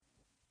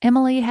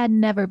Emily had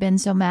never been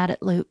so mad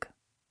at Luke.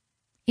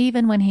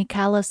 Even when he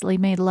callously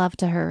made love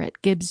to her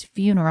at Gibbs'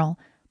 funeral,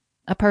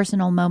 a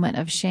personal moment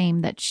of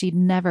shame that she'd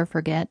never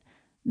forget,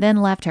 then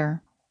left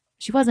her.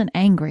 She wasn't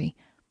angry.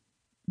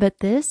 But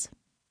this,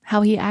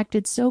 how he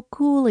acted so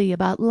coolly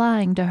about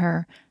lying to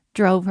her,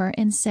 drove her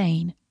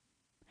insane.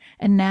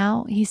 And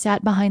now he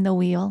sat behind the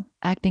wheel,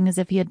 acting as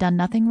if he had done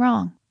nothing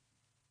wrong.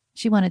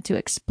 She wanted to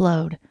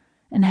explode,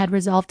 and had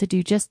resolved to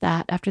do just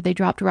that after they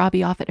dropped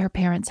Robbie off at her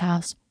parents'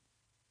 house.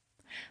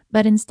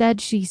 But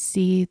instead she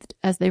seethed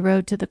as they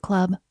rode to the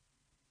club.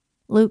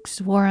 Luke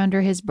swore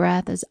under his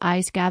breath as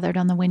ice gathered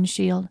on the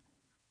windshield.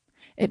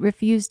 It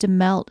refused to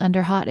melt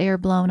under hot air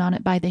blown on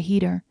it by the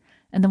heater,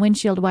 and the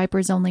windshield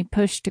wipers only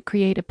pushed to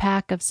create a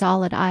pack of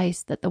solid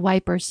ice that the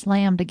wipers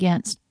slammed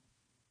against.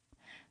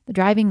 The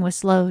driving was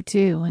slow,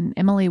 too, and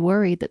Emily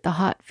worried that the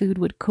hot food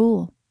would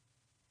cool.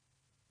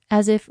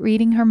 As if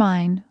reading her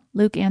mind,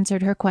 Luke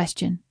answered her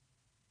question.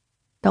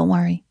 "Don't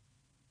worry.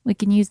 We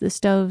can use the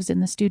stoves in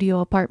the studio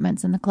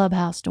apartments in the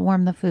clubhouse to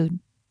warm the food."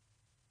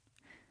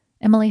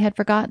 Emily had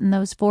forgotten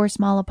those 4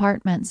 small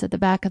apartments at the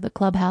back of the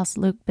clubhouse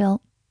Luke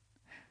built.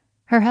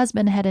 Her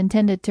husband had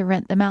intended to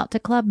rent them out to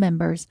club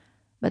members,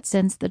 but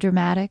since the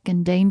dramatic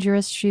and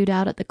dangerous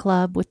shootout at the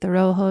club with the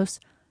Rojos,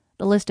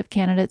 the list of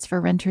candidates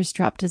for renters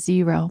dropped to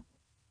 0.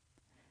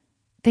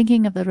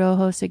 Thinking of the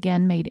Rojos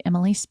again made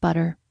Emily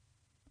sputter.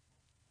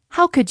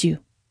 "How could you?"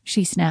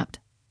 she snapped.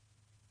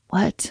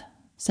 "What?"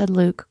 said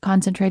Luke,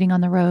 concentrating on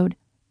the road.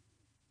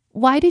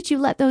 "Why did you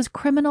let those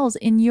criminals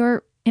in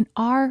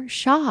our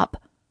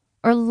shop?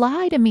 Or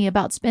lie to me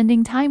about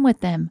spending time with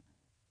them?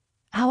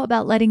 How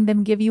about letting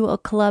them give you a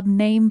club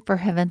name, for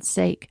heaven's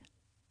sake?"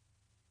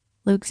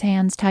 Luke's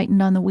hands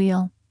tightened on the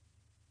wheel.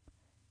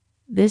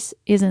 "This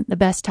isn't the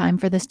best time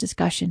for this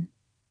discussion."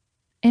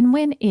 "And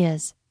when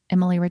is?"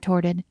 Emily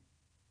retorted.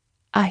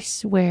 "I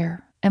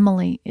swear,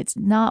 Emily, it's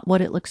not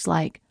what it looks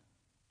like.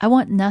 I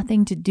want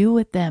nothing to do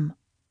with them."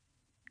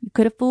 "You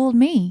could have fooled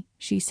me,"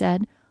 she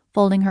said,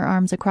 folding her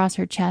arms across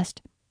her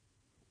chest.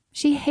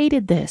 She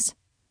hated this.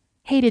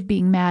 Hated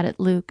being mad at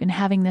Luke and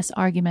having this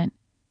argument.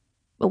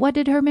 But what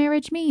did her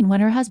marriage mean when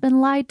her husband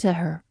lied to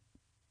her?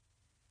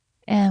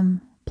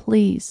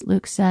 Please,"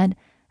 Luke said,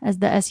 as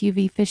the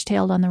SUV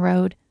fishtailed on the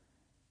road.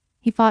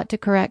 He fought to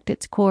correct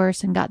its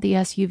course and got the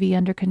SUV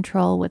under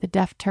control with a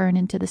deft turn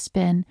into the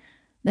spin,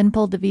 then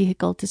pulled the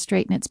vehicle to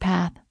straighten its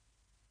path.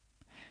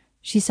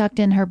 She sucked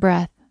in her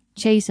breath,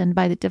 chastened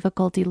by the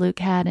difficulty Luke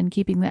had in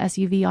keeping the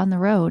SUV on the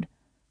road.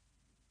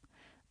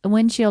 The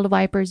windshield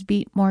wipers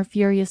beat more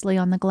furiously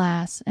on the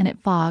glass, and it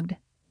fogged.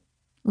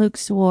 Luke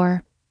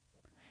swore.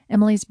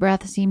 Emily's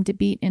breath seemed to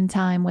beat in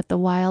time with the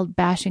wild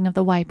bashing of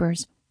the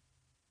wipers.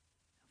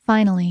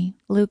 Finally,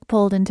 Luke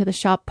pulled into the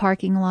shop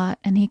parking lot,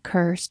 and he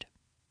cursed.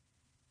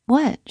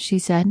 "What?" she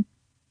said.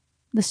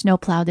 "The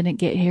snowplow didn't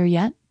get here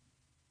yet."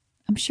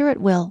 "I'm sure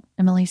it will,"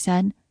 Emily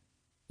said.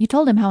 "You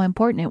told him how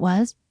important it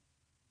was."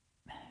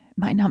 "It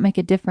might not make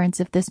a difference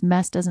if this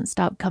mess doesn't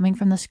stop coming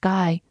from the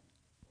sky."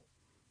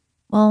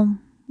 "Well,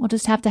 we'll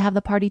just have to have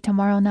the party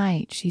tomorrow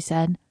night," she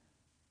said.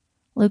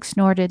 Luke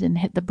snorted and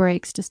hit the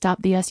brakes to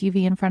stop the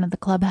SUV in front of the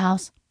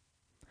clubhouse.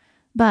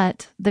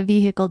 But the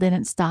vehicle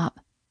didn't stop.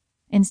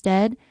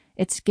 Instead,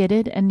 it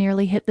skidded and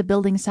nearly hit the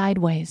building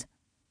sideways.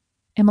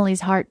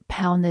 Emily's heart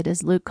pounded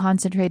as Luke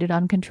concentrated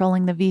on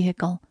controlling the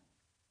vehicle.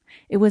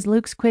 It was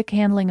Luke's quick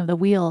handling of the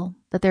wheel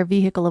that their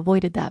vehicle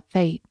avoided that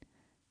fate.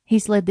 He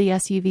slid the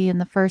SUV in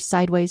the first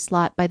sideways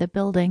slot by the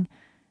building,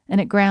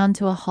 and it ground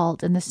to a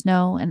halt in the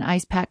snow and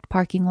ice-packed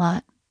parking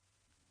lot.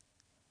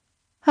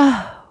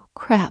 "Oh,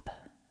 crap,"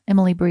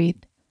 Emily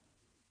breathed.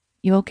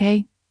 "You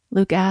okay?"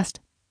 Luke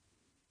asked.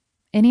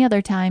 Any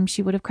other time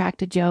she would have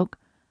cracked a joke,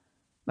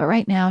 but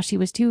right now she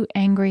was too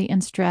angry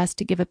and stressed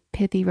to give a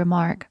pithy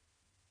remark.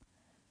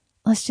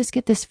 "Let's just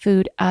get this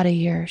food out of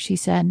here," she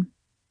said.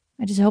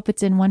 "I just hope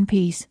it's in one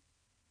piece."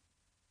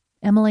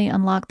 Emily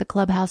unlocked the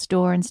clubhouse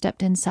door and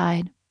stepped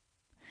inside.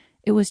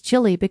 It was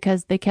chilly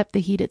because they kept the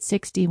heat at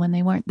 60 when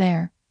they weren't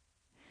there.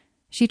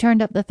 She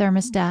turned up the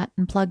thermostat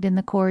and plugged in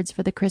the cords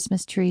for the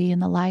Christmas tree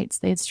and the lights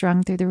they had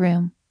strung through the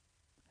room.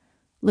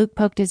 Luke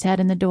poked his head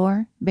in the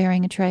door,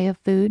 bearing a tray of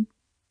food.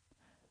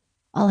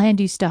 "I'll hand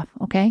you stuff,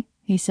 okay?"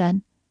 he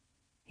said.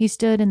 He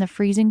stood in the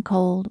freezing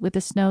cold with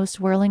the snow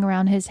swirling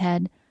around his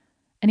head,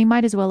 and he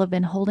might as well have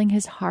been holding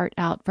his heart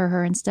out for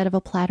her instead of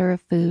a platter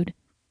of food.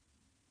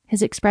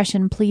 His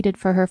expression pleaded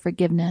for her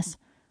forgiveness,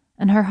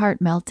 and her heart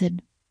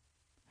melted.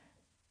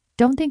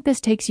 "Don't think this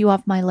takes you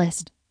off my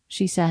list,"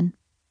 she said.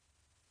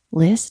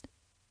 "List?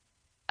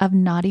 Of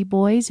naughty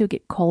boys who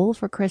get coal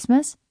for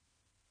Christmas?"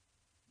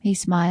 He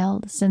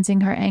smiled,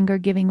 sensing her anger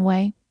giving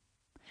way.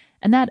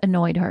 And that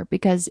annoyed her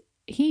because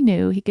he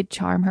knew he could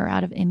charm her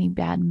out of any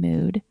bad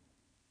mood.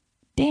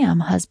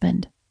 Damn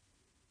husband.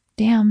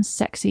 Damn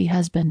sexy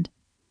husband.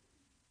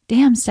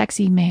 Damn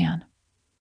sexy man.